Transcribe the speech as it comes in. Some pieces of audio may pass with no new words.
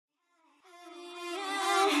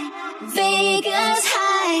Vegas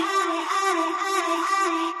high.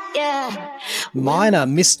 Yeah. Minor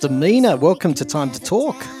Misdemeanour, welcome to Time to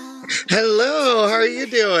Talk. Hello, how are you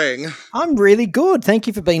doing? I'm really good. Thank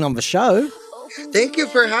you for being on the show. Thank you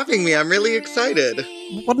for having me. I'm really excited.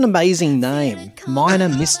 What an amazing name, Minor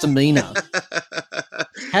Misdemeanour.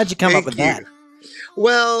 How'd you come up with Thank that? you.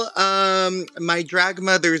 Well, my drag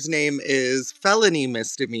mother's name is Felony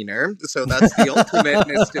Misdemeanor, so that's the ultimate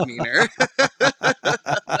misdemeanor.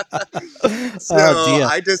 So Oh dear.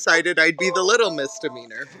 I decided I'd be the little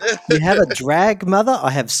misdemeanor. You have a drag mother?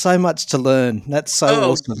 I have so much to learn. That's so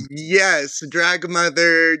Oh, awesome. yes, drag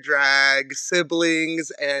mother, drag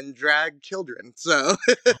siblings, and drag children. So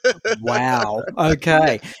Wow.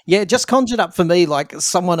 Okay. Yeah, just conjured up for me like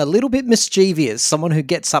someone a little bit mischievous, someone who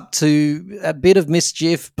gets up to a bit of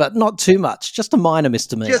mischief, but not too much. Just a minor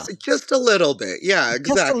misdemeanor. just a little bit. Yeah,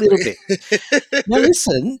 Just a little exactly. bit. Now,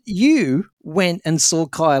 listen, you went and saw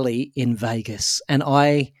Kylie in Vegas, and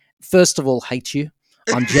I, first of all, hate you.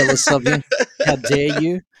 I'm jealous of you. How dare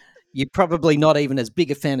you? You're probably not even as big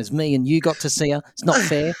a fan as me, and you got to see her. It's not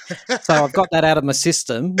fair. So I've got that out of my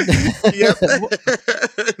system. Yep.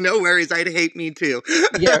 No worries. I'd hate me too.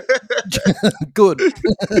 Yeah, good.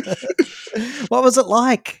 What was it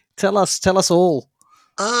like? Tell us all.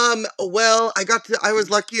 Well, I was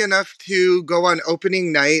lucky enough to go on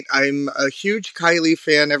opening night. I'm a huge Kylie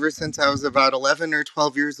fan ever since I was about 11 or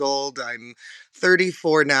 12 years old. I'm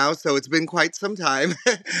 34 now, so it's been quite some time.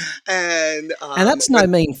 and And that's no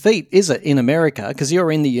mean feat, is it, in America? Because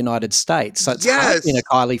you're in the United States, so it's hard being a yes,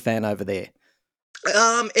 Kylie fan over there.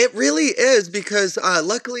 it really is because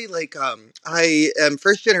luckily, I am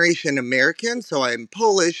first generation American, so I'm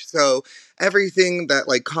Polish. So everything that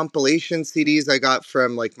like compilation CDs I got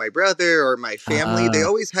from like my brother or my family, they Ah.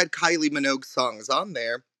 always had Kylie Minogue songs on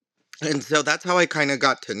there. And so that's how I kind of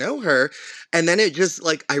got to know her. And then it just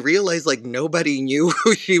like, I realized like nobody knew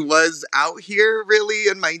who she was out here really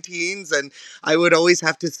in my teens. And I would always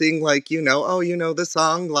have to sing like, oh, the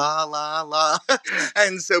song, la, la, la.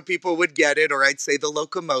 And so people would get it, or I'd say the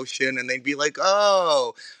locomotion and they'd be like,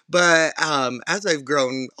 oh. But as I've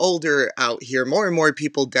grown older out here, more and more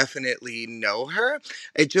people definitely know her.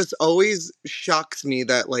 It just always shocks me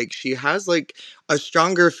that like she has like a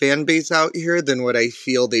stronger fan base out here than what I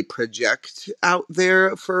feel they project out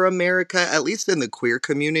there for America, at least in the queer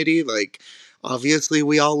community. Like, obviously,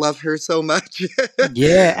 we all love her so much.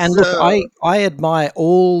 Yeah, and look, So, I admire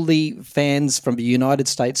all the fans from the United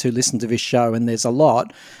States who listen to this show, and there's a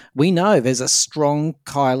lot. We know there's a strong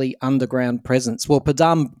Kylie underground presence. Well,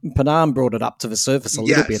 Padam brought it up to the surface a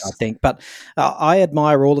little bit, I yes. think, but I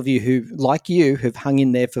admire all of you who, like you, who've hung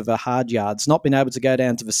in there for the hard yards, not been able to go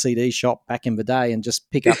down to the CD shop back in the day and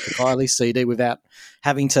just pick up the Kylie CD without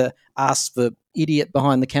having to ask the idiot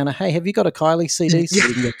behind the counter, "Hey, have you got a Kylie CD?" So Yeah.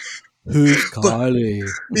 we can go, "Who's But Kylie?"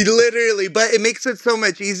 literally, but it makes it so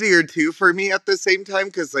much easier too for me at the same time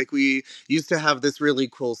because like we used to have this really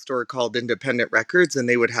cool store called Independent Records and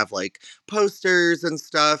they would have like posters and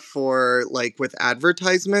stuff for like with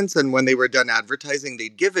advertisements, and when they were done advertising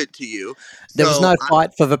they'd give it to you. There was So no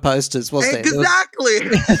fight for the posters, was there? There was.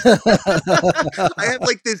 exactly. I have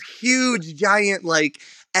like this huge giant like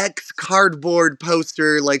X cardboard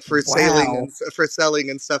poster like Wow. for selling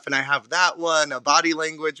and stuff, and I have that one, a body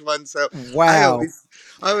language one. So I Wow. always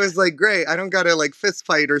I was like, great, I don't gotta like fist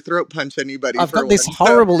fight or throat punch anybody I've for got this one. So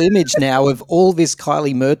horrible image now of all this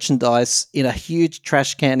Kylie merchandise in a huge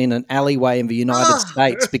trash can in an alleyway in the United ah.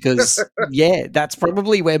 States because, yeah, that's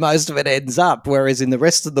probably where most of it ends up. Whereas in the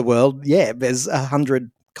rest of the world, yeah, there's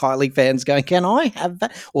 100 Kylie fans going, "Can I have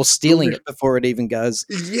that?" Or stealing it before it even goes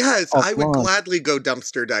Yes, I would offline. gladly go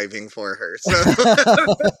dumpster diving for her. So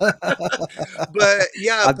but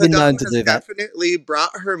yeah, I've been known Padam to has do that. definitely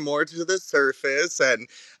brought her more to the surface, and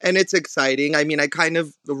it's exciting. I mean, I kind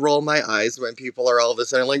of roll my eyes when people are all of a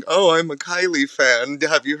sudden like, "Oh, I'm a Kylie fan.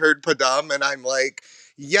 Have you heard Padam?" And I'm like,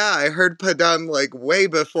 "Yeah, I heard Padam like way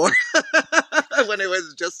before when it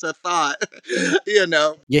was just a thought." you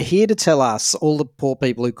know. You're here to tell us, all the poor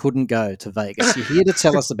people who couldn't go to Vegas, you're here to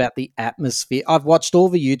tell us about the atmosphere. I've watched all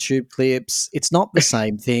the YouTube clips. It's not the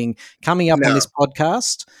same thing. Coming up on No. this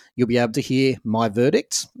podcast, you'll be able to hear my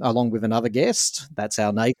verdict along with another guest. That's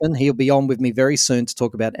our Nathan. He'll be on with me very soon to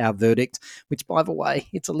talk about our verdict, which, by the way,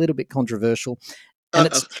 it's a little bit controversial. And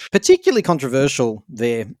Uh-oh. it's particularly controversial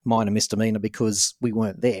there, minor misdemeanor, because we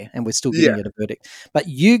weren't there and we're still Yeah. giving it a verdict. But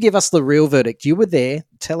you give us the real verdict. You were there.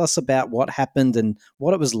 Tell us about what happened and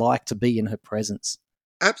what it was like to be in her presence.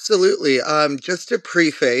 Absolutely. Just to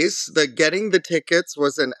preface, the getting the tickets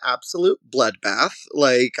was an absolute bloodbath.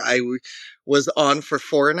 Like was on for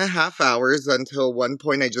 4.5 hours until one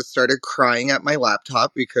point I just started crying at my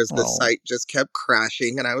laptop because the Oh, site just kept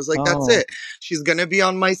crashing, and I was like, "That's oh, it. She's gonna be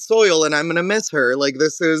on my soil, and I'm gonna miss her. Like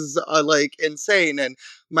this is like insane." And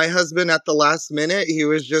my husband at the last minute, he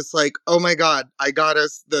was just like, "Oh my god, I got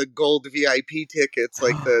us the gold VIP tickets,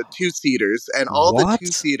 like the two seaters, and all the two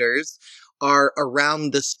what? seaters are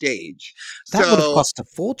around the stage." That would have So cost a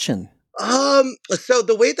fortune. so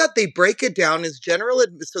the way that they break it down is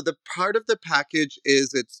so the part of the package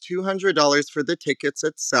is it's $200 for the tickets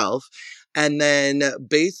itself. And then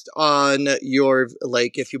based on your,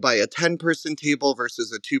 like, if you buy a 10-person table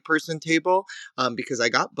versus a two-person table, because I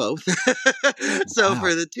got both. So Wow.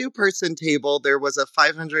 for the two-person table, there was a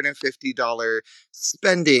 $550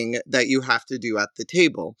 spending that you have to do at the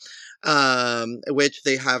table, which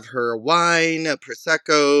they have her wine,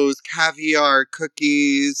 prosecco's, caviar,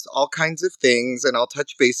 cookies, all kinds of things, and I'll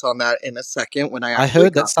touch base on that in a second when I I actually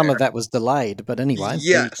heard that got some of there. that was delayed, but anyway,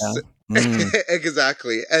 there you Yes, go. Mm.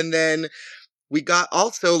 exactly. And then we got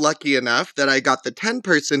also lucky enough that I got the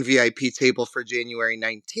 10-person VIP table for January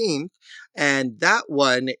 19th, and that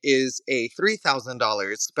one is a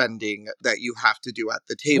 $3,000 spending that you have to do at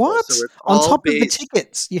the table. So What? it's On all top of the based.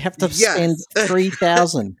 tickets, you have to spend Yes.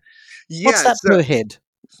 3,000. What's that Yes. per head?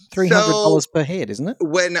 So $300 per head, isn't it?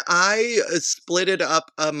 when I split it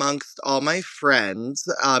up amongst all my friends,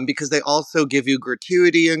 because they also give you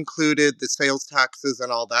gratuity included, the sales taxes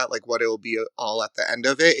and all that, like what it will be all at the end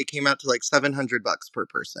of it, it came out to like $700 per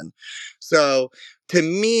person. So to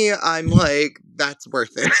me, I'm like, that's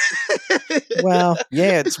worth it. Well,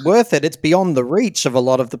 yeah, it's worth it. It's beyond the reach of a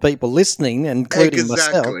lot of the people listening, including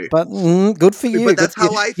myself. Exactly. But good for But you. Good that's for you.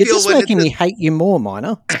 how I You're feel just when it's making a me hate you more,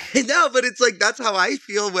 Minor. no, but it's like that's how I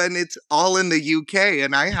feel when it's all in the UK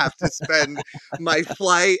and I have to spend my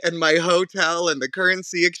flight and my hotel and the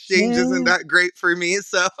currency exchange isn't Yeah, that great for me.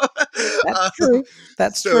 So, that's um, true.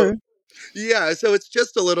 That's so true. yeah, so it's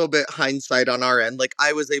just a little bit hindsight on our end. Like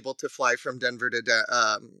I was able to fly from Denver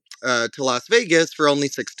to Las Vegas for only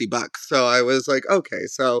 $60. So I was like, okay,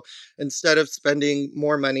 so instead of spending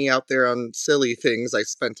more money out there on silly things, I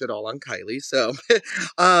spent it all on Kylie. So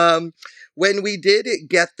um when we did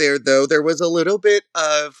get there though, there was a little bit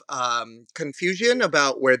of confusion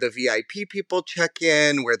about where the VIP people check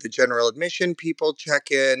in, where the general admission people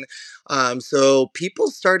check in. So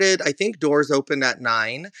people started, I think doors opened at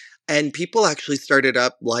 9, and people actually started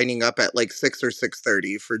up lining up at like 6 or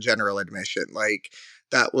 6:30 for general admission. Like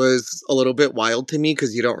that was a little bit wild to me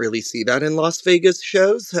because you don't really see that in Las Vegas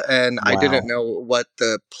shows, and I didn't Wow. know what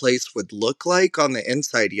the place would look like on the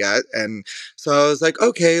inside yet. And so I was like,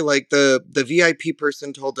 okay, like the VIP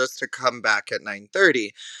person told us to come back at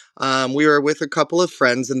 9:30. We were with a couple of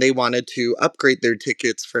friends and they wanted to upgrade their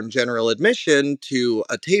tickets from general admission to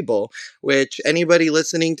a table, which anybody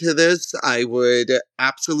listening to this, I would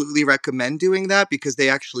absolutely recommend doing that because they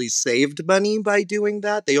actually saved money by doing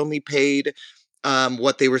that. They only paid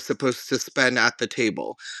what they were supposed to spend at the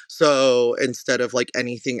table. So instead of like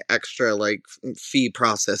anything extra, like fee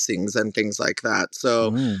processings and things like that.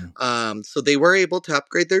 So, Mm. so they were able to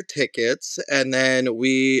upgrade their tickets, and then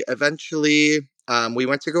we eventually. We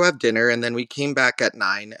went to go have dinner and then we came back at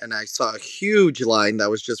 9 and I saw a huge line that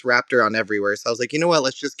was just wrapped around everywhere. So I was like, you know what,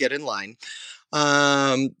 let's just get in line.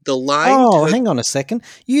 The line Oh, took hang on a second.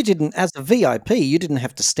 You didn't, as a VIP, you didn't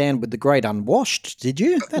have to stand with the great unwashed, did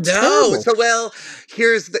you? That's no. terrible. So well,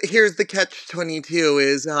 here's the catch 22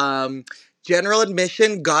 is general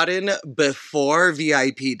admission got in before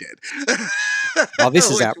VIP did. Oh, this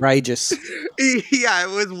is Which outrageous. yeah, it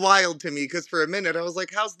was wild to me because for a minute I was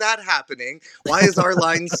like, how's that happening? Why is our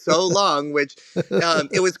line so long? Which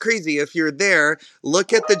it was crazy. If you're there,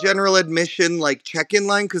 look at the general admission like check-in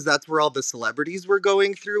line because that's where all the celebrities were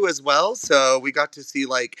going through as well. So we got to see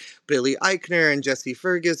like Billy Eichner and Jesse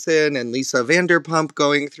Ferguson and Lisa Vanderpump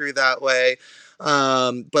going through that way.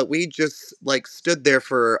 But we just like stood there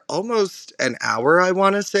for almost an hour, I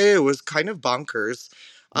want to say. It was kind of bonkers.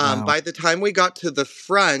 Wow. By the time we got to the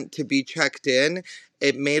front to be checked in,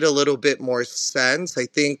 it made a little bit more sense. I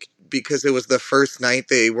think because it was the first night,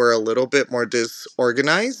 they were a little bit more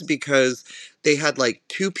disorganized because they had like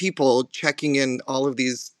two people checking in all of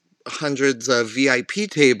these hundreds of VIP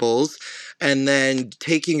tables and then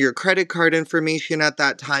taking your credit card information at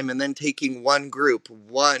that time and then taking one group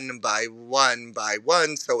one by one by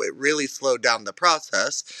one. So it really slowed down the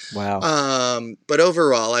process. Wow. But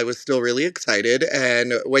overall, I was still really excited.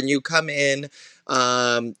 And when you come in,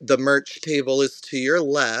 the merch table is to your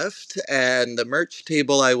left, and the merch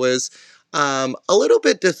table, I was A little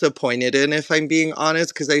bit disappointed in, if I'm being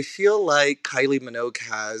honest, because I feel like Kylie Minogue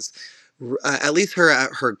has, at least her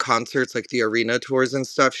at her concerts, like the arena tours and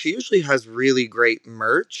stuff, she usually has really great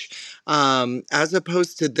merch. As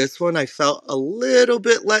opposed to this one, I felt a little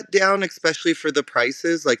bit let down, especially for the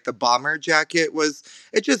prices. Like the bomber jacket was,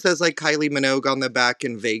 it just says like Kylie Minogue on the back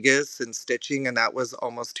in Vegas and stitching, and that was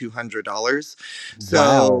almost $200. Wow.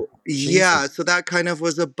 So yeah, Jesus. so that kind of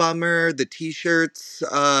was a bummer. The t-shirts,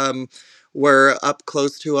 were up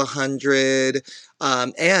close to 100.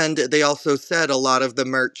 And they also said a lot of the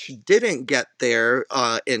merch didn't get there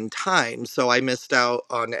in time. So I missed out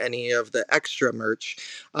on any of the extra merch.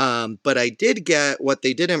 But I did get what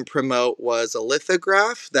they didn't promote was a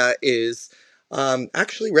lithograph that is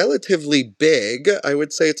actually relatively big. I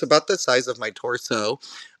would say it's about the size of my torso.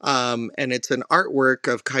 And it's an artwork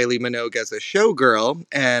of Kylie Minogue as a showgirl.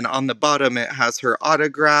 And on the bottom, it has her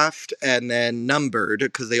autographed and then numbered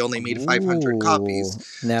because they only made 500 copies.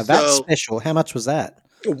 Ooh. Now that's So special. How much was that?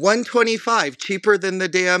 125, cheaper than the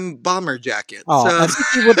damn bomber jacket. Oh, So as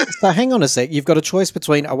if you would. So hang on a sec. You've got a choice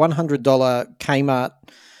between a $100 Kmart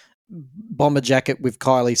bomber jacket with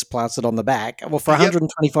Kylie's plastered on the back. Well, for yep,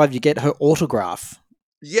 125, you get her autograph.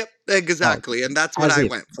 yep, Oh, exactly. And that's what as I if.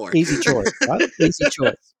 went for. Easy choice, right? Easy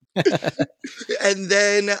choice. And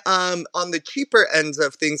then on the cheaper ends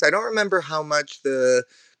of things, I don't remember how much the,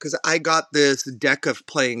 because I got this deck of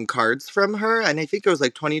playing cards from her, and I think it was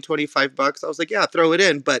like 20, 25 bucks. I was like, yeah, throw it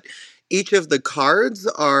in. But each of the cards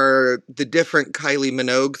are the different Kylie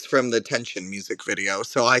Minogues from the Tension music video.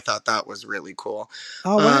 So I thought that was really cool.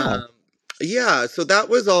 Oh, wow. Um, yeah, so that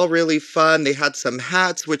was all really fun. They had some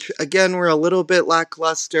hats, which again were a little bit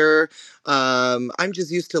lackluster. I'm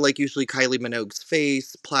just used to like usually Kylie Minogue's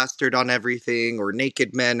face plastered on everything, or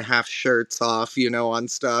naked men half shirts off, on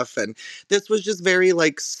stuff. And this was just very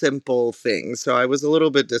like simple things. So I was a little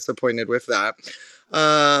bit disappointed with that.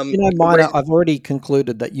 You know, Minor, Right. I've already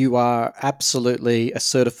concluded that you are absolutely a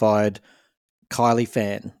certified Kylie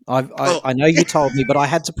fan. Oh, I know you told me, but I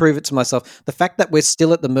had to prove it to myself. The fact that we're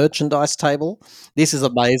still at the merchandise table, this is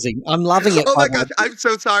amazing. I'm loving it, oh by my the way. gosh. I'm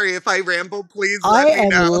so sorry if I ramble. Please I let me am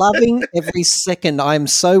know. loving every second. I am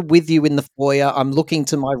so with you in the foyer. I'm looking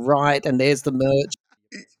to my right, and there's the merch.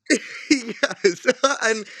 Yes.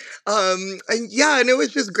 And yeah, and it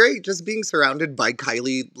was just great just being surrounded by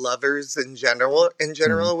Kylie lovers in general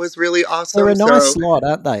Mm. was really They're a awesome. nice So lot,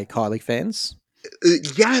 aren't they, Kylie fans?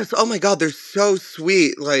 yes, oh my god, they're so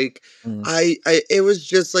sweet. Like Mm. I it was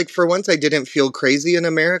just like for once I didn't feel crazy in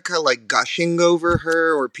America like gushing over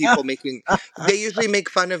her or people making they usually make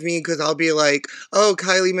fun of me because I'll be like, "Oh,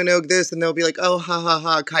 Kylie Minogue this," and they'll be like, "Oh, ha ha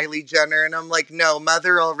ha, Kylie Jenner." And I'm like, "No,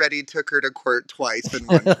 mother already took her to court twice in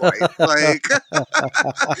one voice." Like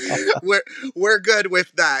we're we're good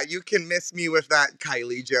with that. You can miss me with that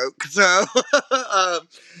Kylie joke. So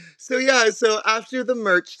so yeah, so after the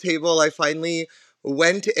merch table, I finally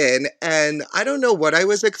went in, and I don't know what I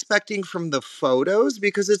was expecting from the photos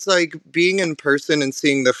because it's like being in person and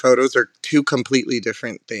seeing the photos are two completely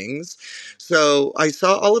different things. So I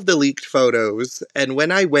saw all of the leaked photos, and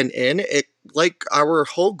when I went in, it like our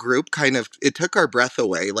whole group kind of it took our breath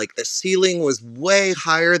away. Like the ceiling was way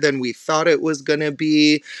higher than we thought it was going to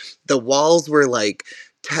be. The walls were like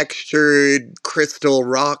textured crystal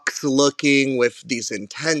rocks looking with these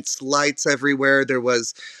intense lights everywhere. There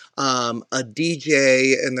was a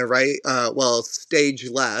DJ in the right, well, stage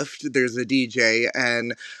left. There's a DJ,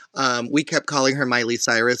 and we kept calling her Miley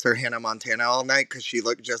Cyrus or Hannah Montana all night because she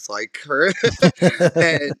looked just like her.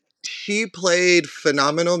 And she played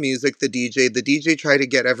phenomenal music. The DJ tried to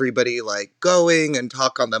get everybody like going and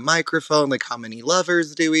talk on the microphone, like how many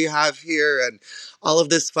lovers do we have here, and all of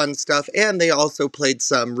this fun stuff. And they also played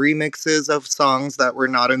some remixes of songs that were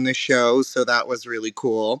not in the show, so that was really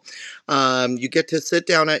cool. You get to sit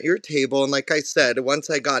down at your table, and like I said,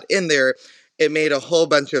 once I got in there, it made a whole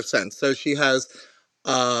bunch of sense. So she has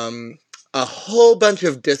um, a whole bunch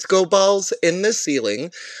of disco balls in the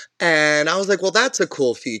ceiling. And I was like, well, that's a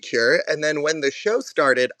cool feature. And then when the show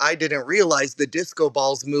started, I didn't realize the disco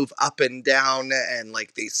balls move up and down and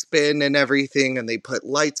like they spin and everything, and they put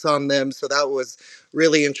lights on them. So that was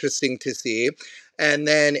really interesting to see. And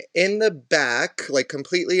then in the back, like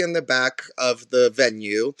completely in the back of the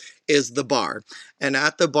venue, is the bar. And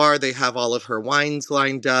at the bar, they have all of her wines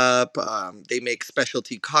lined up. They make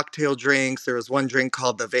specialty cocktail drinks. There was one drink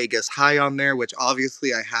called the Vegas High on there, which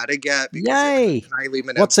obviously I had to get because it had Yay! Kylie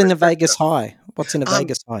Minogue What's in for a Vegas special. high? What's in a Um,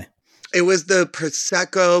 Vegas high? It was the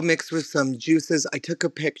prosecco mixed with some juices. I took a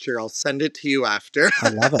picture. I'll send it to you after. I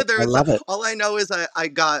love it. There I was love it. all I know is I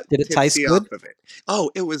got Did it taste tipsy good? off of it.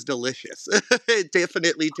 Oh, it was delicious. It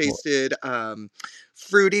definitely Cool. tasted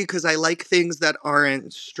fruity because I like things that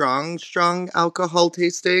aren't strong alcohol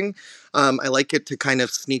tasting. I like it to kind of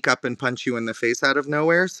sneak up and punch you in the face out of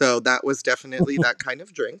nowhere. So that was definitely that kind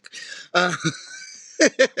of drink. Uh,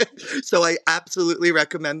 so I absolutely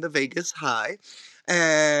recommend the Vegas High.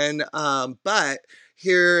 And but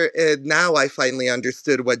here now I finally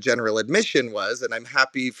understood what general admission was, and I'm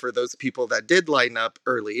happy for those people that did line up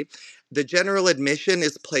early. The general admission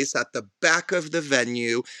is placed at the back of the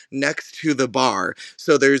venue next to the bar.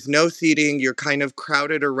 So there's no seating. You're kind of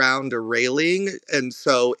crowded around a railing. And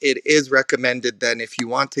so it is recommended then, if you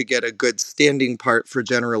want to get a good standing part for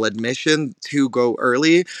general admission, to go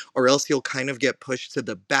early, or else you'll kind of get pushed to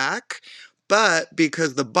the back. But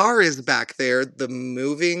because the bar is back there, the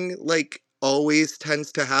moving like always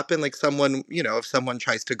tends to happen. Like someone, if someone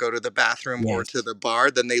tries to go to the bathroom or to Yes. the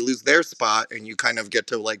bar, then they lose their spot and you kind of get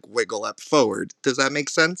to like wiggle up forward. Does that make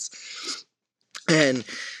sense? And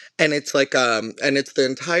it's like and it's the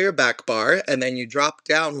entire back bar, and then you drop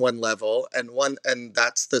down one level, and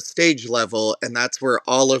that's the stage level, and that's where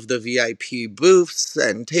all of the VIP booths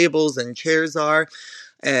and tables and chairs are.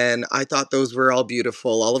 And I thought those were all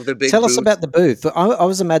beautiful. All of the big Tell us booths. about the booth. I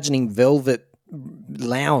was imagining velvet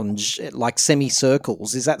lounge, like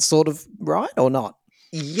semicircles. Is that sort of right or not?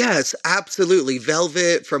 Yes, absolutely.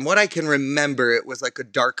 Velvet, from what I can remember, it was like a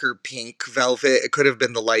darker pink velvet. It could have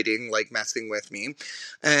been the lighting like messing with me.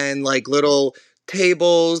 And like little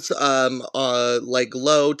tables like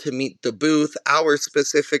low to meet the booth. Our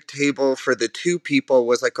specific table for the two people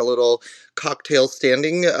was like a little cocktail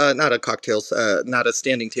standing not a cocktail not a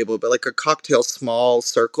standing table, but like a cocktail small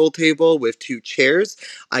circle table with two chairs.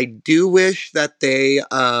 I do wish that they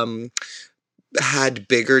had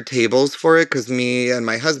bigger tables for it because me and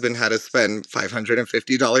my husband had to spend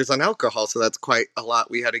 $550 on alcohol, so that's quite a lot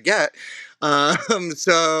we had to get.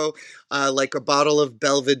 So like a bottle of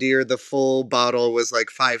Belvedere, the full bottle was like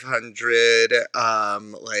 500.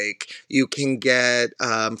 Like you can get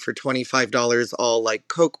for $25 all like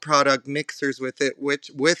Coke product mixers with it, which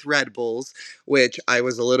with Red Bulls, which I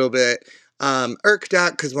was a little bit irked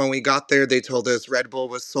at because when we got there, they told us Red Bull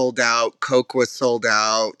was sold out, Coke was sold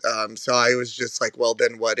out. So I was just like, well,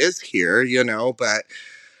 then what is here, But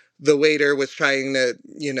the waiter was trying to,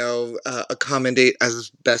 accommodate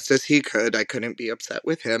as best as he could. I couldn't be upset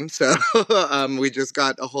with him. So we just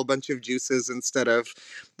got a whole bunch of juices instead of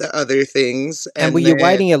the other things. And were And you then,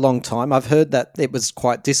 waiting a long time? I've heard that it was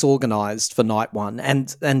quite disorganized for night one,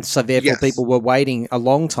 and so therefore yes. people were waiting a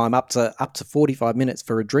long time, up to 45 minutes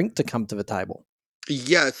for a drink to come to the table.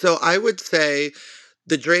 Yeah, so I would say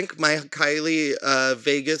the drink, my Kylie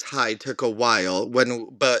Vegas High, took a while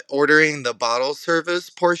but ordering the bottle service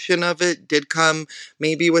portion of it did come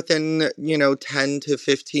maybe within 10 to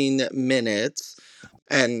 15 minutes.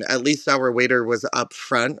 And at least our waiter was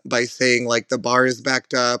upfront by saying like the bar is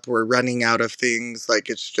backed up, we're running out of things, like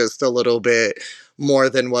it's just a little bit more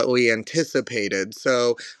than what we anticipated.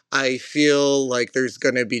 So I feel like there's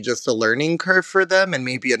going to be just a learning curve for them and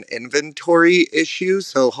maybe an inventory issue.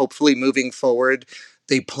 So hopefully moving forward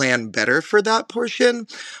they plan better for that portion.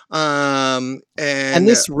 And And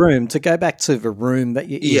this room, to go back to the room that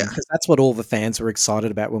you're in, yeah. because that's what all the fans were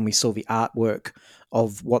excited about when we saw the artwork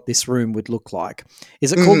of what this room would look like.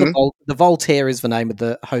 Is it called Mhm. the Voltaire? Is the name of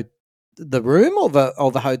the room or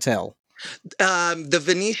the hotel? The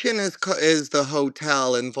Venetian is the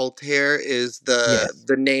hotel, and Voltaire is Yes,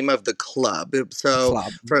 the name of the club. the So,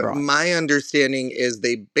 club, from right? my understanding, is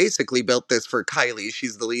they basically built this for Kylie.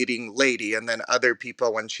 She's the leading lady, and then other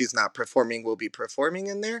people, when she's not performing, will be performing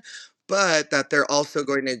in there. But that they're also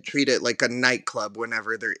going to treat it like a nightclub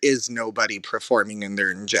whenever there is nobody performing in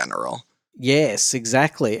there in general. Yes,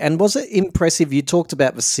 exactly. And was it impressive? You talked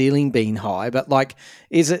about the ceiling being high, but like,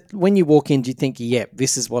 is it when you walk in, do you think, "Yep,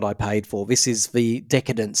 this is what I paid for. This is the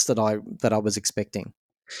decadence that I was expecting."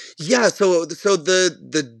 Yeah, so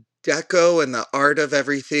the deco and the art of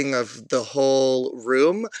everything of the whole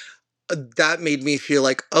room, that made me feel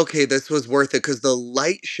like, okay, this was worth it because the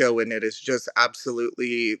light show in it is just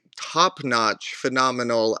absolutely top notch,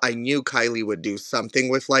 phenomenal. I knew Kylie would do something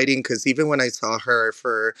with lighting because even when I saw her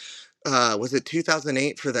for, was it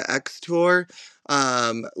 2008 for the X tour?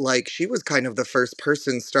 Like she was kind of the first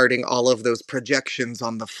person starting all of those projections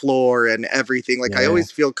on the floor and everything. Like I Yeah.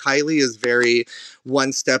 always feel Kylie is very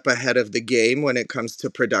one step ahead of the game when it comes to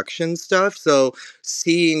production stuff. So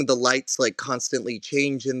seeing the lights like constantly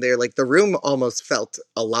change in there, like the room almost felt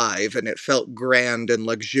alive and it felt grand and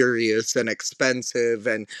luxurious and expensive.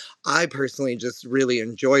 And I personally just really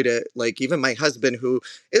enjoyed it. Like even my husband, who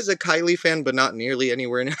is a Kylie fan, but not nearly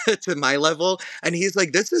anywhere to my level, and he's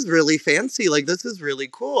like, "This is really fancy. Like this is really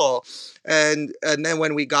cool." And then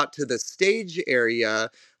when we got to the stage area,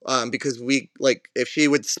 because we like if she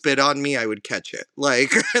would spit on me, I would catch it.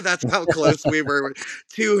 Like that's how close we were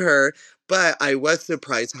to her. But I was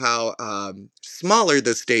surprised how smaller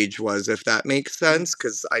the stage was, if that makes sense,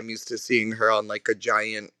 because I'm used to seeing her on like a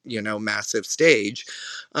giant, massive stage.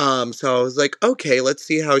 So I was like, okay, let's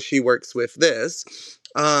see how she works with this.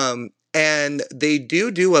 And they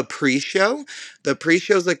do a pre-show. The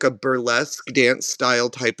pre-show is like a burlesque dance style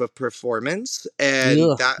type of performance, and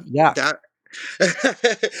Ugh, yuck. that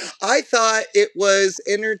I thought it was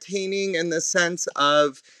entertaining in the sense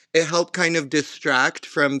of it helped kind of distract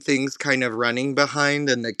from things kind of running behind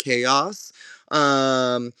and the chaos.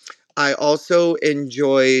 Um, I also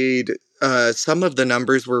enjoyed some of the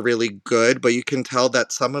numbers were really good, but you can tell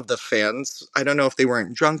that some of the fans, I don't know if they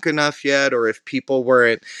weren't drunk enough yet or if people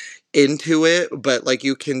weren't into it, but like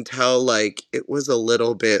you can tell like it was a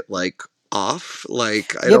little bit like off.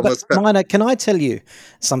 Like it Yeah, but almost felt, Miner, can I tell you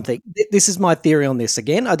something? This is my theory on this.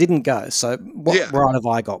 Again, I didn't go. So what yeah. right have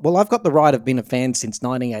I got? Well, I've got the right of being a fan since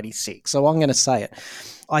 1986. So I'm going to say it.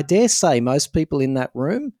 I dare say most people in that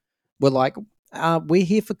room were like, we're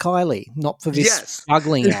here for Kylie, not for this Yes.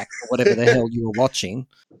 juggling act or whatever the hell you were watching.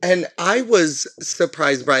 And I was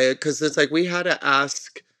surprised by it because it's like we had to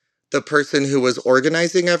ask the person who was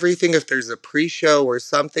organizing everything if there's a pre-show or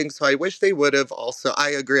something. So I wish they would have also,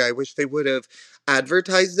 I agree, I wish they would have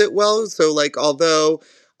advertised it well. So like although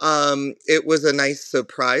it was a nice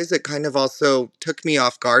surprise, it kind of also took me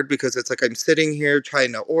off guard because it's like I'm sitting here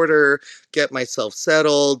trying to order, get myself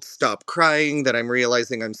settled, stop crying, that I'm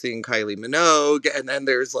realizing I'm seeing Kylie Minogue, and then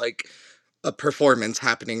there's like a performance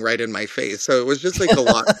happening right in my face. So it was just like a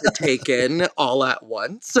lot to take in all at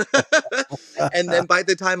once. And then by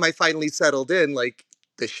the time I finally settled in, like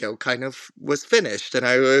the show kind of was finished. And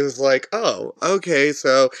I was like, oh, okay.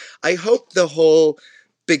 So I hope the whole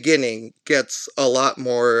beginning gets a lot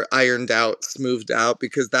more ironed out, smoothed out,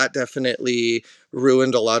 because that definitely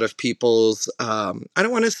ruined a lot of people's, I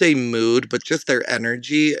don't want to say mood, but just their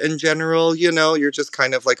energy in general. You're just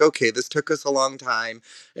kind of like, okay, this took us a long time.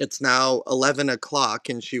 It's now 11 o'clock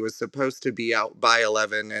and she was supposed to be out by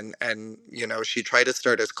 11, and she tried to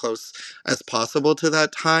start as close as possible to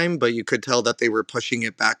that time, but you could tell that they were pushing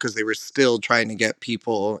it back because they were still trying to get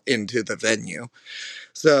people into the venue.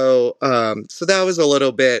 So that was a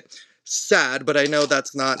little bit sad, but I know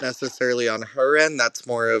that's not necessarily on her end. That's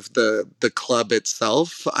more of the club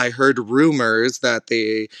itself. I heard rumors that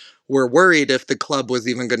they were worried if the club was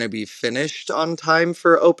even going to be finished on time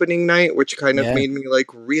for opening night, which kind of Yeah. made me like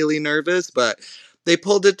really nervous, but they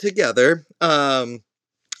pulled it together.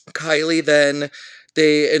 Kylie then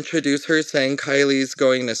they introduce her saying Kylie's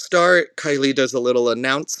going to start. Kylie does a little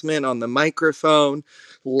announcement on the microphone.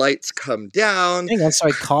 Lights come down. Hang on,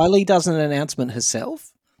 sorry, Kylie does an announcement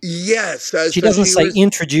herself? Yes, She so doesn't she say was.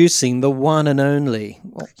 introducing the one and only.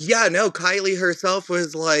 Well, Yeah, no, Kylie herself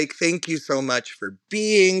was like, "Thank you so much for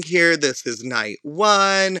being here. This is night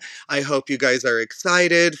one. I hope you guys are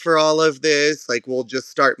excited for all of this. Like, we'll just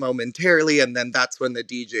start momentarily." And then that's when the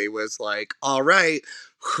DJ was like, "All right,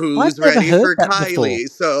 I've who's never ready heard for that before. Kylie?"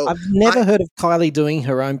 So I've I never heard of Kylie doing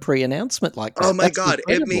her own pre-announcement like Oh that. my That's god, it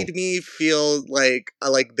incredible. made me feel like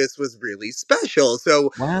this was really special.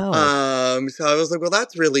 So Wow. so I was like, well,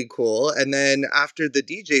 that's really cool. And then after the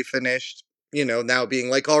DJ finished, now being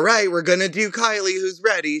like, all right, we're gonna do Kylie, who's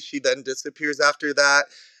ready. She then disappears after that.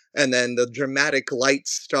 And then the dramatic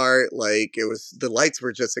lights start. Like the lights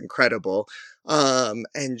were just incredible. And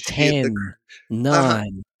she the 10, uh-huh.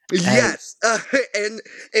 9, 8. Yes, and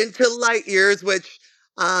into light years, which,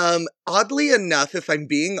 oddly enough, if I'm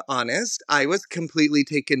being honest, I was completely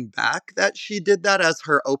taken back that she did that as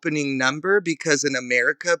her opening number because in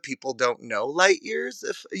America, people don't know light years,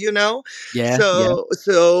 if you know. Yeah, yeah.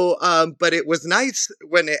 But it was nice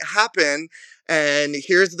when it happened. And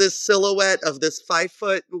here's this silhouette of this 5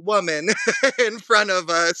 foot woman in front of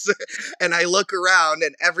us, and I look around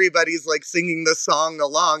and everybody's like singing the song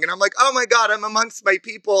along. And I'm like, oh my God, I'm amongst my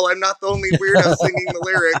people. I'm not the only weirdo singing the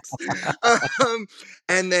lyrics. Um,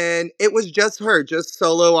 and then it was just her, just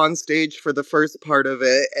solo on stage for the first part of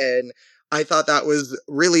it. And I thought that was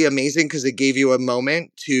really amazing because it gave you a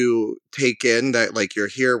moment to take in that, like, you're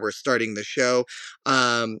here, we're starting the show.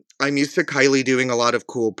 I'm used to Kylie doing a lot of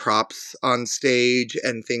cool props on stage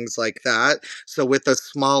and things like that. So with a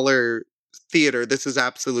smaller theater, this is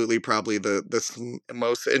absolutely probably the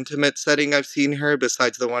most intimate setting I've seen her,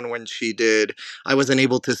 besides the one when she did. I wasn't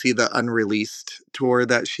able to see the unreleased tour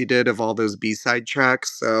that she did of all those B-side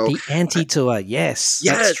tracks. So The anti-tour, yes,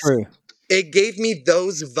 that's yes, true. it gave me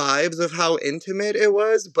those vibes of how intimate it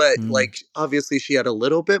was, but Mm. like obviously she had a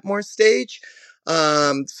little bit more stage.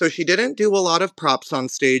 So she didn't do a lot of props on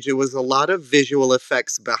stage. It was a lot of visual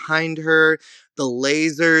effects behind her, the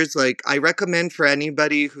lasers. Like, I recommend for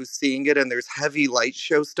anybody who's seeing it and there's heavy light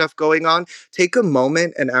show stuff going on, take a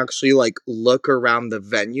moment and actually like look around the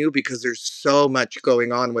venue because there's so much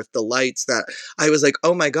going on with the lights that I was like,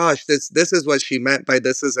 oh my gosh, this is what she meant by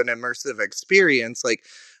this is an immersive experience. Like,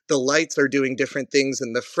 the lights are doing different things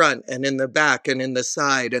in the front and in the back and in the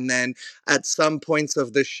side. And then at some points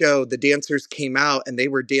of the show, the dancers came out and they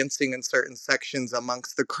were dancing in certain sections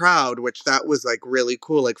amongst the crowd, which that was like really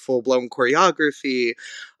cool, like full blown choreography.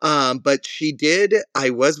 But she did, I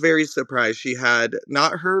was very surprised. She had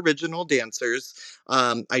not her original dancers.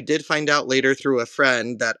 I did find out later through a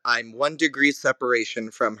friend that I'm 1 degree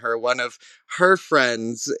separation from her. One of her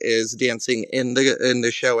friends is dancing in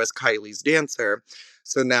the show as Kylie's dancer.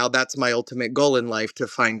 So now that's my ultimate goal in life, to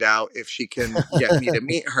find out if she can get me to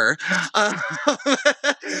meet her. Uh,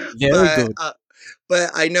 Very but good. but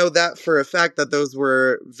I know that for a fact that those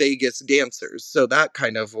were Vegas dancers. So that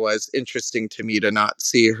kind of was interesting to me to not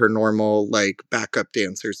see her normal like backup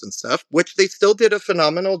dancers and stuff, which they still did a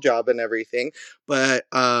phenomenal job and everything, but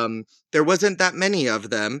there wasn't that many of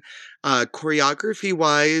them. Choreography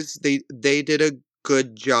wise, they did a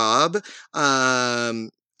good job. Um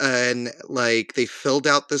and like they filled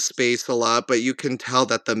out the space a lot, but you can tell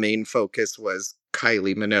that the main focus was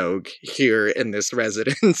Kylie Minogue here in this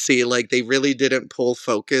residency. Like, they really didn't pull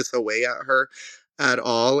focus away at her at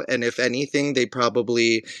all. And if anything, they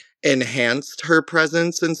probably enhanced her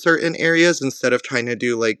presence in certain areas instead of trying to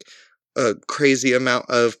do like a crazy amount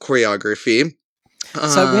of choreography.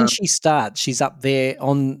 So when Um, she starts, she's up there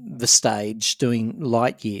on the stage doing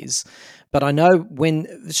light years. But I know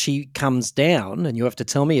when she comes down, and you have to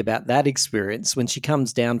tell me about that experience, when she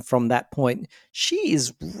comes down from that point, she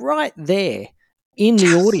is right there in the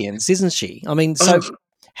yes. audience, isn't she? I mean, Oh, so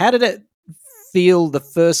how did it feel the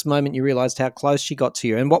first moment you realized how close she got to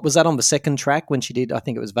you? And what was that on the second track when she did, I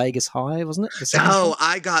think it was Vegas High, wasn't it? The second track? no,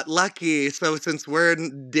 I got lucky. So since we're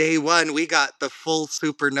in day one, we got the full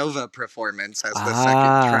Supernova performance as the second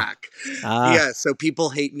Ah, track. ah. Yeah, so people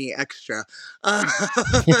hate me extra. Uh,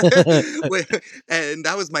 and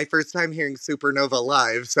that was my first time hearing Supernova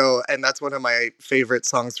live. So, and that's one of my favorite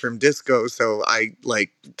songs from disco. So I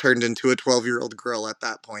like turned into a 12-year-old girl at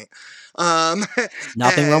that point. Um,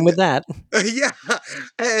 Nothing wrong and with that. yeah,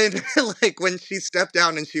 and like when she stepped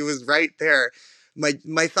down and she was right there,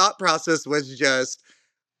 my thought process was just,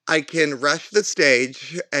 I can rush the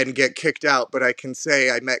stage and get kicked out, but I can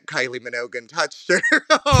say I met Kylie Minogue and touched her,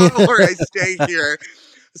 or I stay here.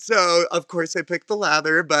 So of course I picked the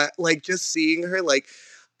lather, but like just seeing her, like,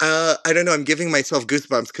 I don't know, I'm giving myself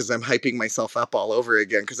goosebumps because I'm hyping myself up all over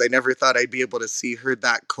again because I never thought I'd be able to see her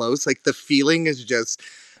that close. Like, the feeling is just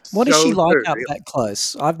What is she so like up surreal. that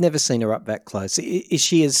close? I've never seen her up that close. Is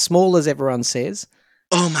she as small as everyone says?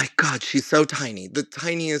 Oh my god, she's so tiny. The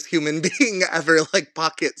tiniest human being ever, like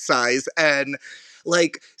pocket size. And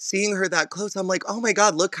like seeing her that close, I'm like, oh my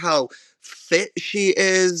god, look how fit she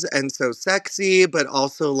is and so sexy, but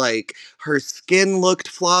also like her skin looked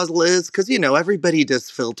flawless. Cause everybody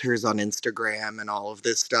does filters on Instagram and all of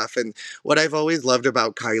this stuff. And what I've always loved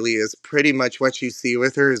about Kylie is pretty much what you see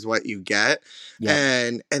with her is what you get.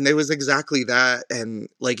 Yeah. And there was exactly that. And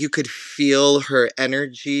like you could feel her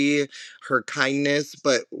energy, her kindness.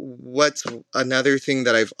 But what's another thing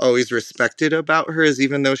that I've always respected about her is,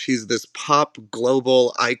 even though she's this pop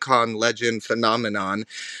global icon legend phenomenon,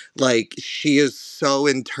 like she is so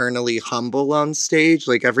internally humble on stage.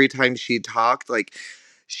 Like every time she talked, like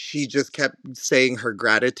she just kept saying her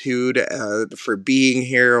gratitude for being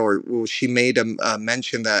here. Or well, she made a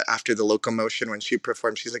mention that after the locomotion when she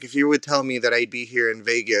performed, she's like, if you would tell me that I'd be here in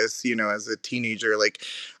Vegas, as a teenager, like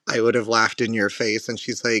I would have laughed in your face. And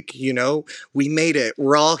she's like, we made it.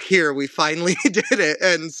 We're all here. We finally did it.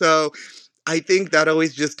 And so I think that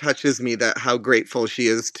always just touches me, that how grateful she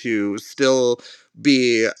is to still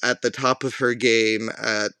be at the top of her game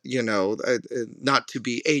at, not to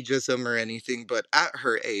be ageism or anything, but at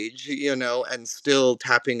her age, and still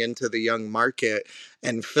tapping into the young market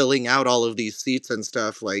and filling out all of these seats and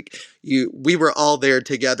stuff. Like, we were all there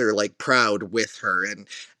together, like proud with her.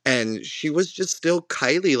 And she was just still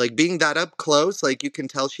Kylie, like being that up close, like you can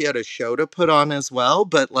tell she had a show to put on as well,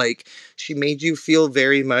 but like she made you feel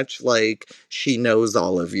very much like she knows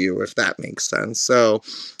all of you, if that makes sense. So,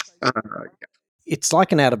 uh, It's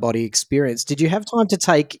like an out of body experience. Did you have time to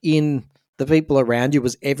take in the people around you?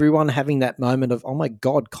 Was everyone having that moment of, oh my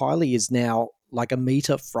God, Kylie is now like a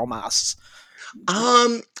meter from us?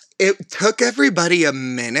 Um, it took everybody a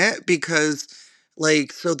minute because,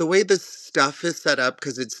 like, so the way this stuff is set up,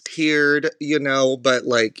 because it's tiered, but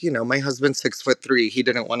like, my husband's 6'3". He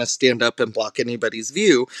didn't want to stand up and block anybody's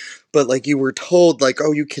view, but like you were told, like,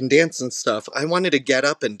 oh, you can dance and stuff. I wanted to get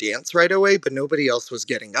up and dance right away, but nobody else was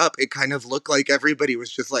getting up. It kind of looked like everybody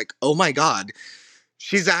was just like, oh my God,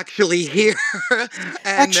 she's actually here. And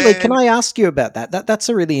Actually, can then, I ask you about that? That's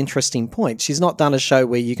a really interesting point. She's not done a show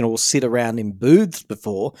where you can all sit around in booths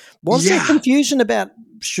before. Was there yeah. confusion about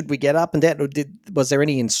should we get up and down, or was there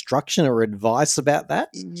any instruction or advice about that?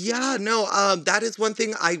 Yeah, no, that is one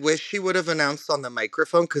thing I wish she would have announced on the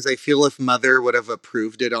microphone, because I feel if Mother would have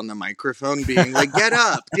approved it on the microphone, being like, get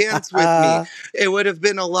up, dance with me, it would have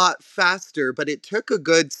been a lot faster. But it took a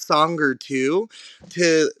good song or two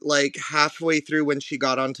to, like, halfway through when she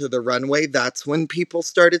got onto the runway. That's when people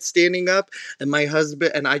started standing up. And my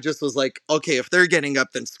husband and I just was like, okay, if they're getting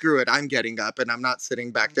up, then screw it. I'm getting up and I'm not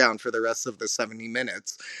sitting back down for the rest of the 70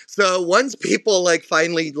 minutes. So once people like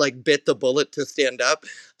finally like bit the bullet to stand up,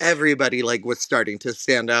 everybody like was starting to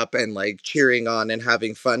stand up and like cheering on and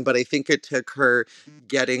having fun. But I think it took her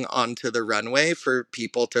getting onto the runway for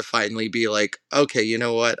people to finally be like, okay, you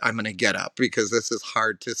know what? I'm gonna get up, because this is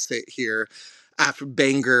hard to sit here after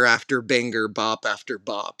banger, bop after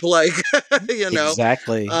bop, like, you know.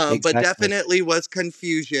 Exactly, But exactly. definitely was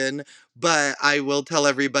confusion. But I will tell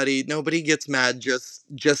everybody, nobody gets mad. Just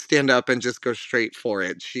stand up and just go straight for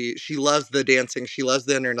it. She loves the dancing. She loves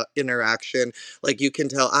the interaction. Like you can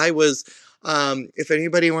tell, I was. If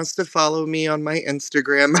anybody wants to follow me on my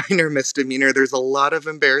Instagram, minor misdemeanor, there's a lot of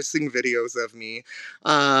embarrassing videos of me.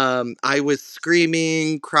 I was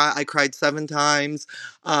screaming, I cried 7 times.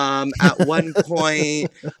 At one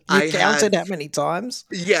point, You I counted had how many times?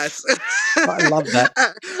 Yes. I love that.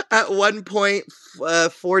 At one point,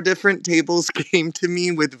 four different tables came to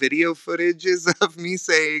me with video footages of me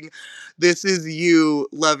saying, "This is you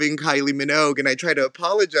loving Kylie Minogue." And I try to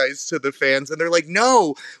apologize to the fans, and they're like,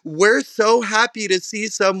 "No, we're so happy to see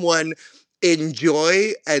someone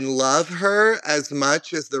enjoy and love her as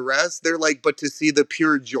much as the rest." They're like, "But to see the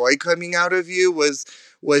pure joy coming out of you was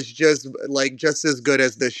just as good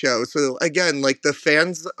as the show." So again, like the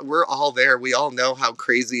fans, we're all there. We all know how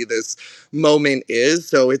crazy this moment is,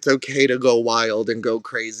 so it's okay to go wild and go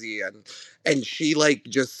crazy. And she like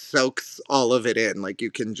just soaks all of it in. Like you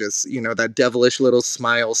can just, that devilish little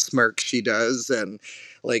smile smirk she does, and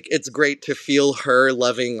like it's great to feel her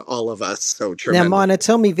loving all of us so Now, Mina, tremendously.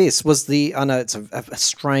 tell me this: was the I know it's a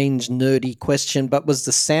strange, nerdy question, but was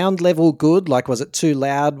the sound level good? Like, was it too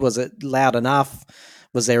loud? Was it loud enough?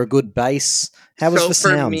 Was there a good bass? How was So the for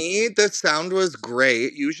sound? me, the sound was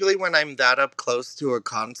great. Usually when I'm that up close to a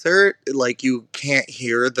concert, like you can't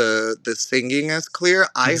hear the singing as clear.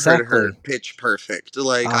 I heard her Exactly. pitch perfect.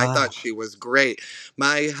 Like I thought Ah, she was great.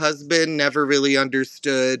 My husband never really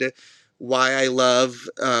understood why I love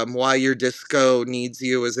Why Your Disco Needs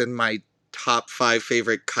You is in my top 5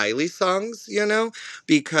 favorite Kylie songs,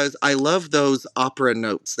 because I love those opera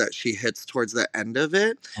notes that she hits towards the end of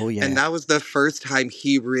it. oh And yeah. that was the first time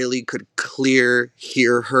he really could clear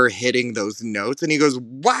hear her hitting those notes. And he goes,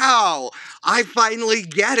 "Wow, I finally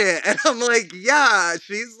get it." And I'm like, "Yeah,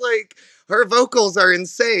 she's like, her vocals are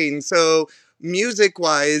insane." So, music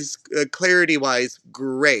wise, clarity wise,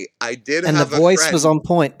 great. I did And the have a voice was friend. on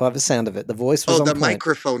point by the sound of it. The voice was Oh, on the point.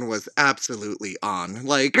 microphone was absolutely on.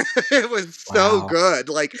 Like, it was so Wow. good.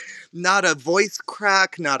 Like, not a voice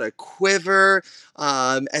crack, not a quiver.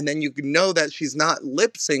 And then you know that she's not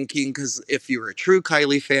lip syncing, because if you're a true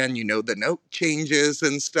Kylie fan, you know the note changes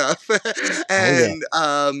and stuff. Oh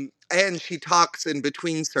yeah. And she talks in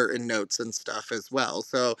between certain notes and stuff as well.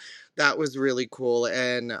 So that was really cool.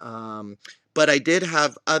 But I did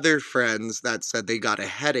have other friends that said they got a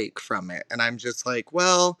headache from it. And I'm just like,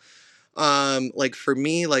 well, Like for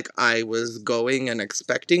me, like I was going and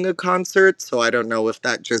expecting a concert, so I don't know if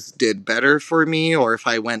that just did better for me or if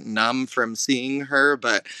I went numb from seeing her,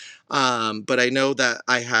 but I know that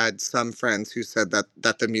I had some friends who said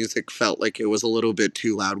that the music felt like it was a little bit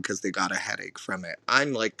too loud because they got a headache from it.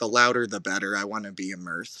 I'm like the louder the better. I want to be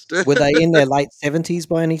immersed. Were they in their late 70s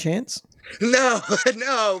by any chance? No,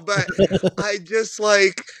 no, but I just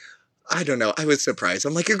like I don't know. I was surprised.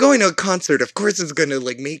 I'm like, you're going to a concert. Of course, it's gonna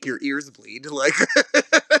like make your ears bleed. Like,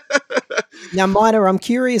 Now, Minor, I'm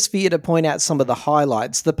curious for you to point out some of the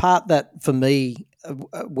highlights. The part that for me,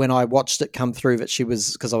 when I watched it come through, that she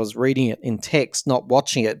was, because I was reading it in text, not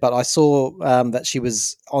watching it, but I saw that she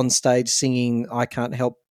was on stage singing "I Can't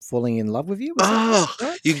Help Falling in Love with You." Was that oh,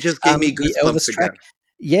 right? you just gave me The goosebumps Elvis track. again.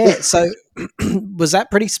 Yeah. So was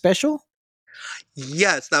that pretty special?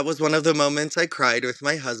 Yes, that was one of the moments I cried with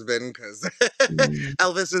my husband because Mm.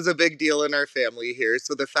 Elvis is a big deal in our family here.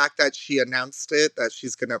 So the fact that she announced it, that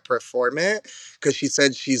she's going to perform it, because she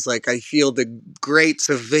said she's like, I feel the greats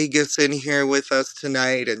of Vegas in here with us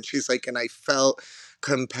tonight. And she's like, and I felt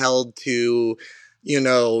compelled to,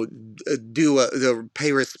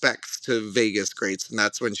 pay respects to Vegas greats. And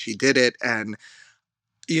that's when she did it. And,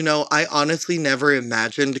 I honestly never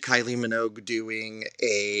imagined Kylie Minogue doing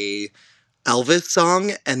a Elvis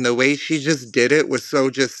song, and the way she just did it was so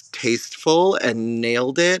just tasteful and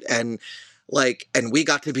nailed it. And we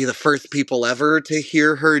got to be the first people ever to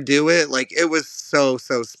hear her do it. Like it was so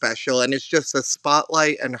so special, and it's just a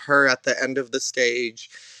spotlight and her at the end of the stage,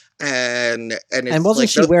 and And it's wasn't like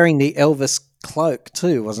she the wearing the Elvis cloak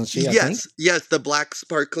too? Wasn't she? I think. yes, yes, the black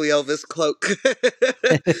sparkly Elvis cloak.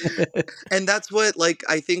 And that's what, like,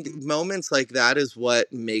 I think moments like that is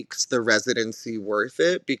what makes the residency worth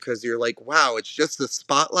it because you're like, wow, it's just the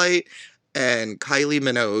spotlight and Kylie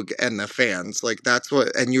Minogue and the fans. Like, that's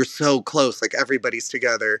what, and you're so close, like, everybody's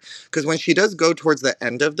together. Because when she does go towards the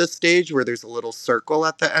end of the stage where there's a little circle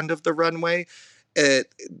at the end of the runway,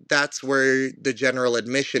 it that's where the general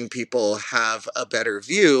admission people have a better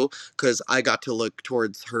view because I got to look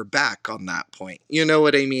towards her back on that point. You know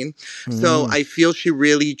what I mean? So Mm. I feel she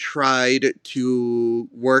really tried to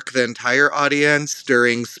work the entire audience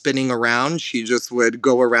during spinning around. She just would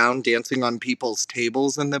go around dancing on people's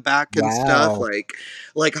tables in the back and stuff. Wow.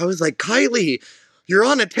 Like I was like, Kylie, you're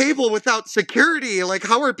on a table without security. Like,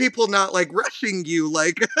 how are people not like rushing you?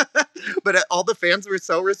 Like, but all the fans were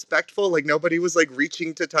so respectful. Like, nobody was like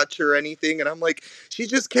reaching to touch her or anything. And I'm like, she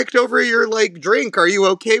just kicked over your like drink. Are you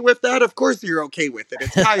okay with that? Of course you're okay with it.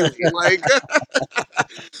 It's Kylie. Like,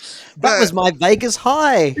 That but was my Vegas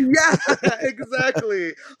high. yeah,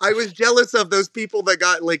 exactly. I was jealous of those people that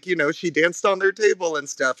got like, she danced on their table and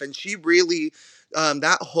stuff. And she really,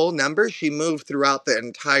 that whole number, she moved throughout the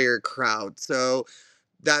entire crowd. So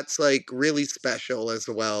that's like really special as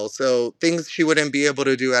well. So things she wouldn't be able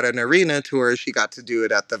to do at an arena tour, she got to do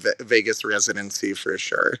it at the Vegas residency for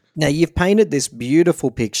sure. Now, you've painted this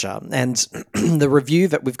beautiful picture, and the review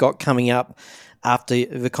that we've got coming up after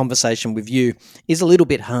the conversation with you is a little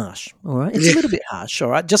bit harsh. All right. It's a Yeah. little bit harsh. All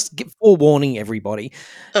right. Just forewarning everybody.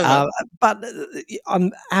 Uh-huh. But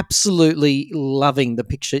I'm absolutely loving the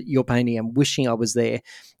picture you're painting and wishing I was there.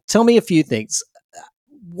 Tell me a few things.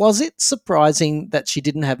 Was it surprising that she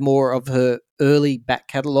didn't have more of her early back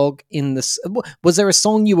catalogue in this? Was there a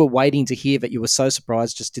song you were waiting to hear that you were so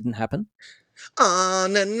surprised just didn't happen?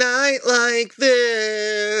 On a night like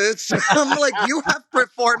this. I'm like, you have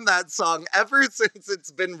performed that song ever since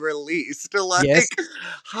it's been released. Yes. Like,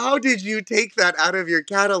 how did you take that out of your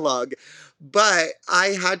catalog? But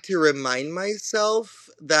I had to remind myself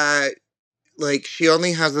that like she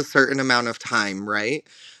only has a certain amount of time, right?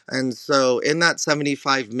 And so in that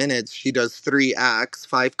 75 minutes, she does 3 acts,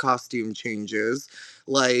 5 costume changes.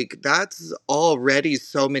 Like that's already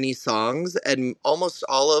so many songs, and almost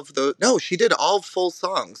all of the no, she did all full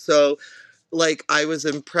songs. So like I was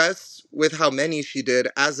impressed with how many she did.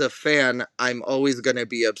 As a fan, I'm always going to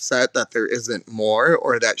be upset that there isn't more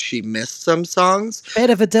or that she missed some songs.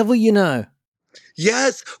 Better the devil you know.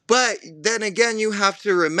 Yes, but then again, you have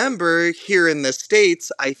to remember here in the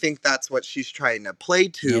States, I think that's what she's trying to play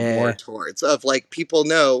to more Yeah. towards of like people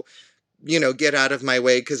know, get out of my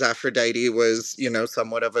way because Aphrodite was,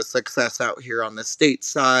 somewhat of a success out here on the state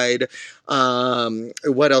side.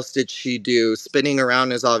 What else did she do? Spinning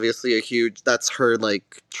around is obviously a huge, that's her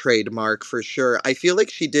like trademark for sure. I feel like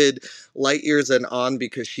she did Light Years and On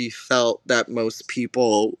because she felt that most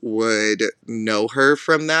people would know her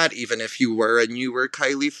from that, even if you were a newer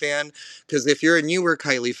Kylie fan. Because if you're a newer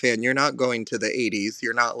Kylie fan, you're not going to the 80s.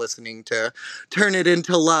 You're not listening to Turn It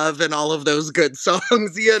Into Love and all of those good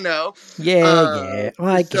songs, you know? Yeah, Uh, yeah.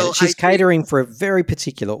 I get so it. I She's think catering for a very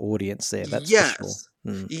particular audience there, that's for sure. yes.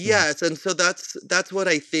 Mm. Yes, and so that's what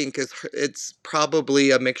I think is it's probably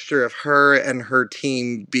a mixture of her and her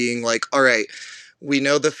team being like, all right, we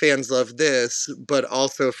know the fans love this, but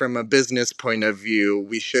also from a business point of view,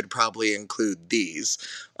 we should probably include these.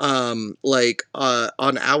 On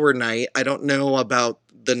our night, I don't know about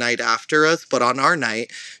the night after us, but on our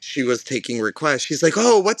night, she was taking requests. She's like,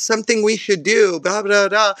 "Oh, what's something we should do?" Blah blah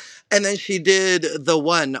blah, and then she did the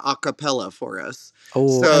one a cappella for us.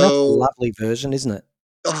 Oh, and that's a So lovely version, isn't it?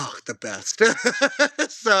 oh, the best.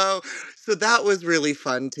 so so that was really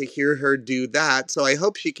fun to hear her do that. So I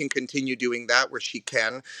hope she can continue doing that where she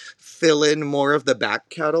can fill in more of the back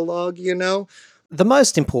catalog, you know? The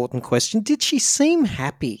most important question, did she seem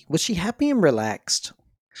happy? Was she happy and relaxed?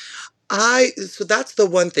 I so that's the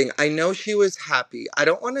one thing. I know she was happy. I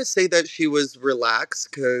don't want to say that she was relaxed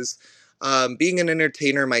because being an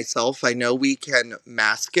entertainer myself, I know we can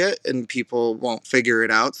mask it and people won't figure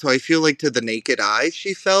it out. So I feel like to the naked eye,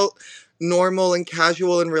 she felt normal and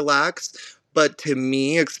casual and relaxed. But to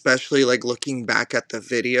me, especially like looking back at the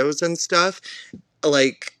videos and stuff,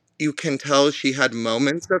 like you can tell she had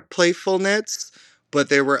moments of playfulness, but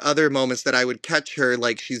there were other moments that I would catch her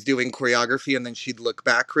like she's doing choreography and then she'd look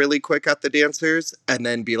back really quick at the dancers and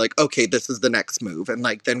then be like, "Okay, this is the next move," and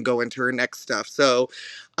like then go into her next stuff. So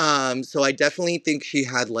I definitely think she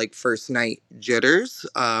had like first night jitters.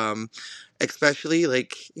 Especially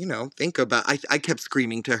like, think about I kept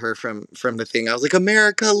screaming to her from the thing. I was like,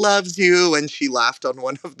 "America loves you," and she laughed on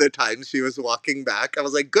one of the times she was walking back. I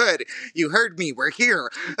was like, "Good, you heard me, we're here."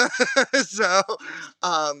 so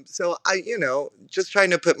so I just trying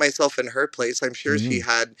to put myself in her place. I'm sure she Mm.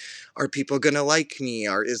 had, are people gonna like me,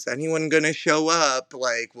 or is anyone gonna show up,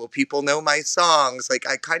 like will people know my songs? Like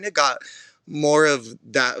I kind of got more of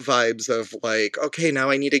that vibes of like, okay, now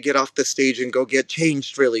I need to get off the stage and go get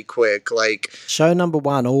changed really quick, like Show number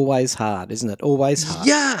 1, always hard, isn't it? Always hard.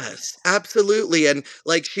 yes, absolutely. And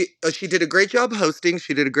like she did a great job hosting,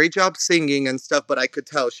 she did a great job singing and stuff, but I could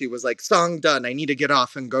tell she was like, song done, I need to get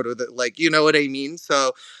off and go to the, like, you know what I mean?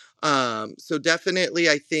 So definitely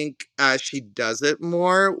I think as she does it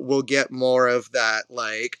more, we'll get more of that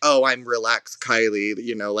like, oh, I'm relaxed Kylie,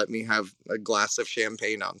 let me have a glass of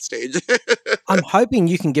champagne on stage. I'm hoping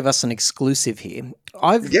you can give us an exclusive here.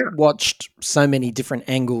 I've Yeah. watched so many different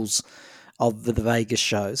angles of the Vegas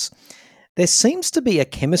shows. There seems to be a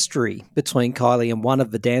chemistry between Kylie and one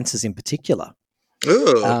of the dancers in particular.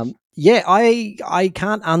 Ooh. Yeah, I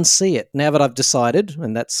can't unsee it now that I've decided,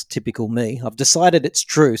 and that's typical me. I've decided it's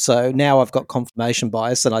true, so now I've got confirmation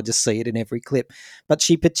bias, and I just see it in every clip. But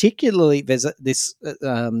she particularly there's this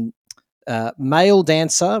male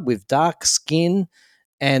dancer with dark skin,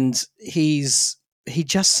 and he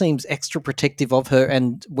just seems extra protective of her.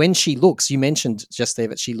 And when she looks, you mentioned just there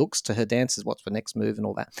that she looks to her dancers, what's the next move and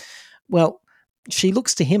all that. Well, she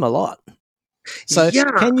looks to him a lot. So,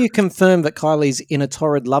 Yeah. can you confirm that Kylie's in a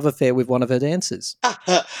torrid love affair with one of her dancers?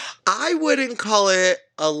 I wouldn't call it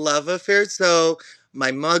a love affair. So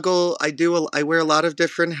my muggle, I wear a lot of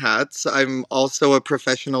different hats. I'm also a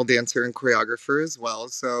professional dancer and choreographer as well.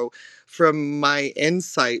 So from my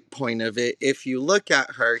insight point of it, if you look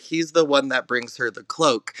at her, he's the one that brings her the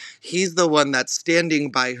cloak. He's the one that's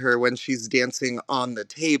standing by her when she's dancing on the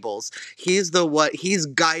tables. He's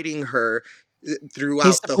guiding her He's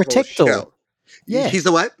throughout the the whole protector. show. Yeah, He's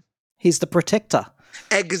the what? he's the protector.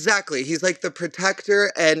 Exactly. He's like the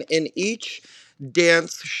protector. And in each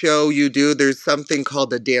dance show you do, there's something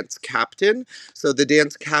called a dance captain. So the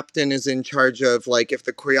dance captain is in charge of like if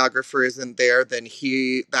the choreographer isn't there, then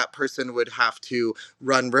that person would have to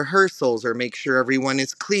run rehearsals or make sure everyone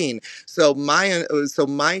is clean. So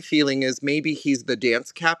my feeling is maybe he's the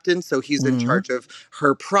dance captain, so he's in Mhm. charge of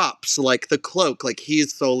her props, like the cloak, like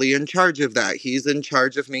he's solely in charge of that. He's in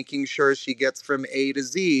charge of making sure she gets from A to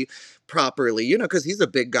Z properly, because he's a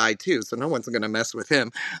big guy too, so no one's gonna mess with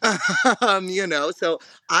him. So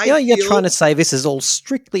I You're trying feel to say this is all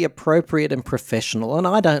strictly appropriate and professional, and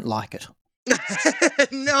I don't like it.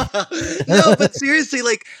 no, no, but seriously,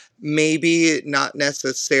 like maybe not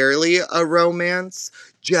necessarily a romance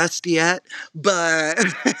just yet, but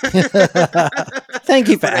Thank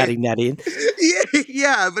you for but I adding that in. yeah,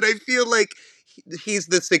 yeah, but I feel like he's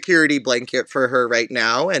the security blanket for her right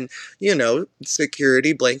now. And,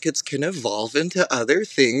 security blankets can evolve into other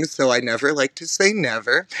things. So I never like to say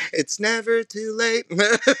never. It's never too late.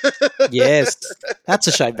 Yes. That's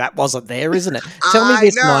a shame that wasn't there, isn't it? Tell me I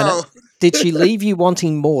this, Mina. know. Did she leave you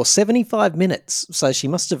wanting more? 75 minutes. So she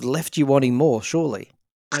must have left you wanting more, surely.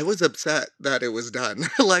 I was upset that it was done.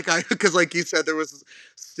 Because like you said, there was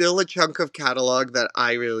still a chunk of catalog that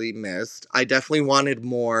I really missed. I definitely wanted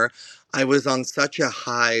more. I was on such a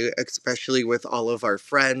high, especially with all of our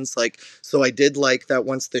friends. So I did like that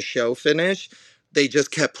once the show finished, they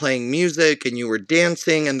just kept playing music and you were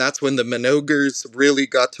dancing. And that's when the Minoguers really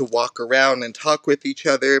got to walk around and talk with each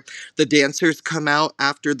other. The dancers come out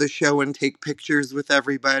after the show and take pictures with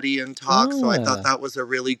everybody and talk. So I thought Ah. that was a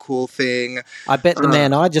really cool thing. I bet the Uh,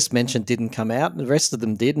 man I just mentioned didn't come out, and the rest of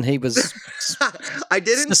them did, and he was I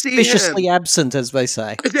didn't see him. suspiciously absent, as they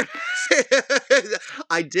say.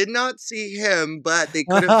 I did not see him, but they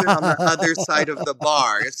could have been on the other side of the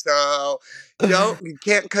bar. So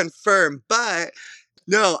can't confirm. But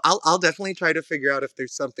no, I'll definitely try to figure out if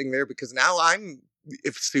there's something there because now I'm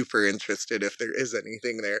if super interested if there is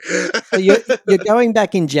anything there. So you're going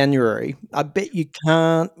back in January. I bet you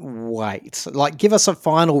can't wait. Like, give us a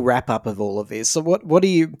final wrap up of all of this. So what are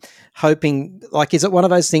you hoping? Like, is it one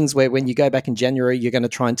of those things where when you go back in January, you're going to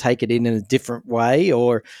try and take it in a different way,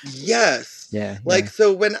 or Yes. yeah, Like, yeah,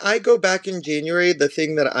 so when I go back in January, the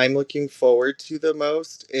thing that I'm looking forward to the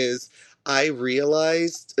most is I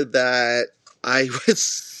realized that I was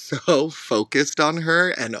so focused on her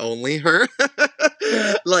and only her.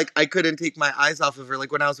 Like, I couldn't take my eyes off of her.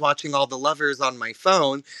 Like, when I was watching all the lovers on my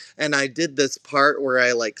phone, and I did this part where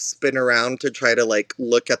I like spin around to try to like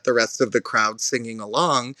look at the rest of the crowd singing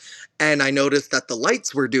along. And I noticed that the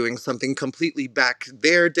lights were doing something completely back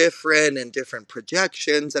there different and different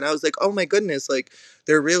projections. And I was like, oh my goodness, like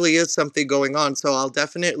there really is something going on. So I'll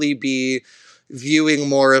definitely be viewing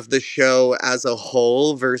more of the show as a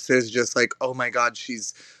whole versus just like, oh my God,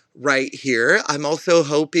 she's right here. I'm also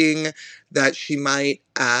hoping that she might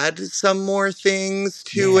add some more things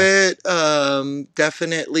to yeah. it.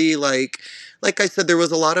 Definitely like I said, there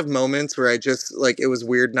was a lot of moments where I just like it was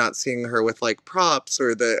weird not seeing her with like props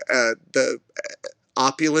or the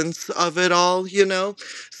opulence of it all.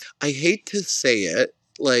 I hate to say it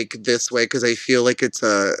like this way because I feel like it's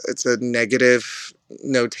a negative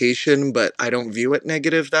notation, but I don't view it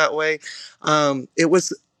negative that way. It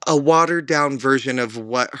was a watered down version of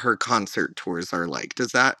what her concert tours are like.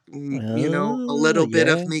 Does that, a Oh, little bit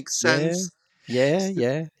yeah, of make yeah, sense? yeah,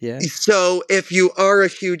 yeah, yeah. So if you are a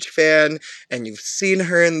huge fan and you've seen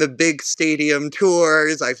her in the big stadium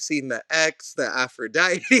tours, I've seen the X, the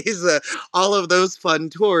Aphrodites, all of those fun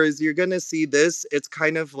tours, you're going to see this. It's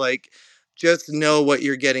kind of like just know what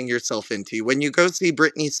you're getting yourself into. When you go see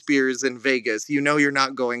Britney Spears in Vegas, you know you're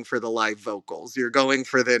not going for the live vocals. You're going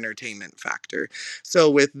for the entertainment factor. So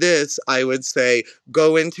with this, I would say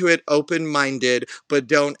go into it open-minded, but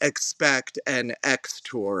don't expect an X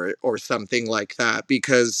tour or something like that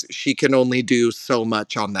because she can only do so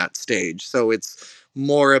much on that stage. So it's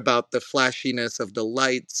more about the flashiness of the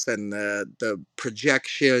lights and the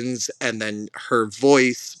projections and then her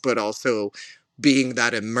voice, but also being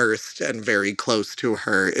that immersed and very close to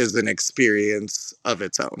her is an experience of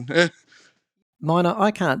its own. Mina, I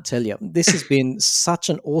can't tell you. This has been such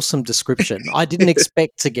an awesome description. I didn't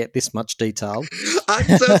expect to get this much detail.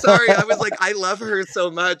 I'm so sorry. I was like, I love her so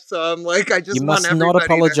much. So I'm like, I You just want must not everybody to have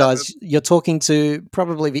a. apologize. You're talking to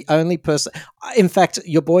probably the only person. In fact,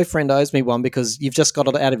 your boyfriend owes me one because you've just got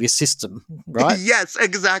it out of your system, right? Yes,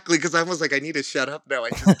 exactly. Because I was like, I need to shut up now. I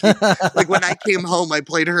just keep like when I came home, I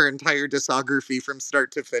played her entire discography from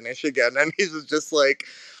start to finish again, and he was just like,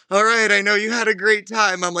 "All right, I know you had a great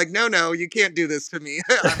time." I'm like, "No, no, you can't do this to me.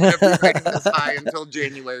 I'm gonna be riding this high until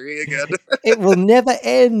January again." It will never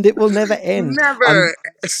end. It will never end. I'm Never.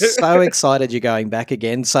 so excited you're going back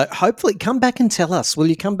again. So hopefully come back and tell us. Will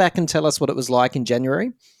you come back and tell us what it was like in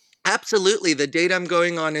January? Absolutely. The date I'm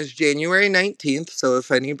going on is January 19th. So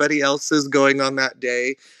if anybody else is going on that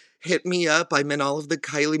day, hit me up. I'm in all of the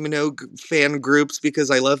Kylie Minogue fan groups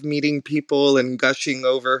because I love meeting people and gushing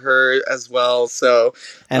over her as well. So,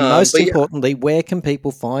 And most but yeah, importantly, where can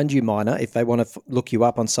people find you, Miner, if they want to look you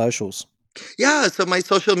up on socials? yeah. So my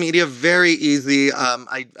social media, very easy.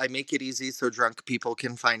 I make it easy so drunk people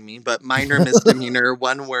can find me, but minor misdemeanor,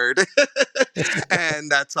 one word. And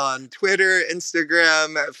that's on Twitter,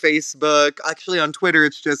 Instagram, Facebook. Actually, on Twitter,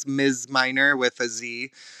 it's just Ms. Minor with a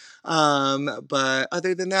Z. But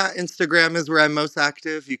other than that, Instagram is where I'm most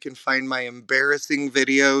active. You can find my embarrassing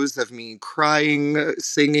videos of me crying,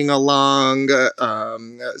 singing along.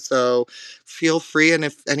 So feel free. And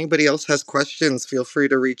if anybody else has questions, feel free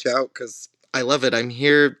to reach out because I love it. I'm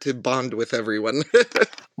here to bond with everyone.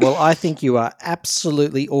 Well, I think you are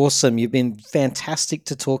absolutely awesome. You've been fantastic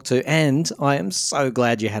to talk to, and I am so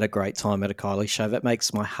glad you had a great time at a Kylie show. That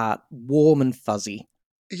makes my heart warm and fuzzy.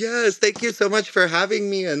 Yes, thank you so much for having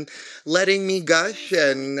me and letting me gush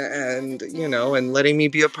and letting me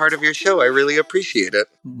be a part of your show. I really appreciate it.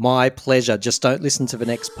 My pleasure. Just don't listen to the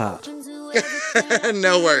next part.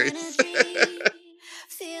 No worries.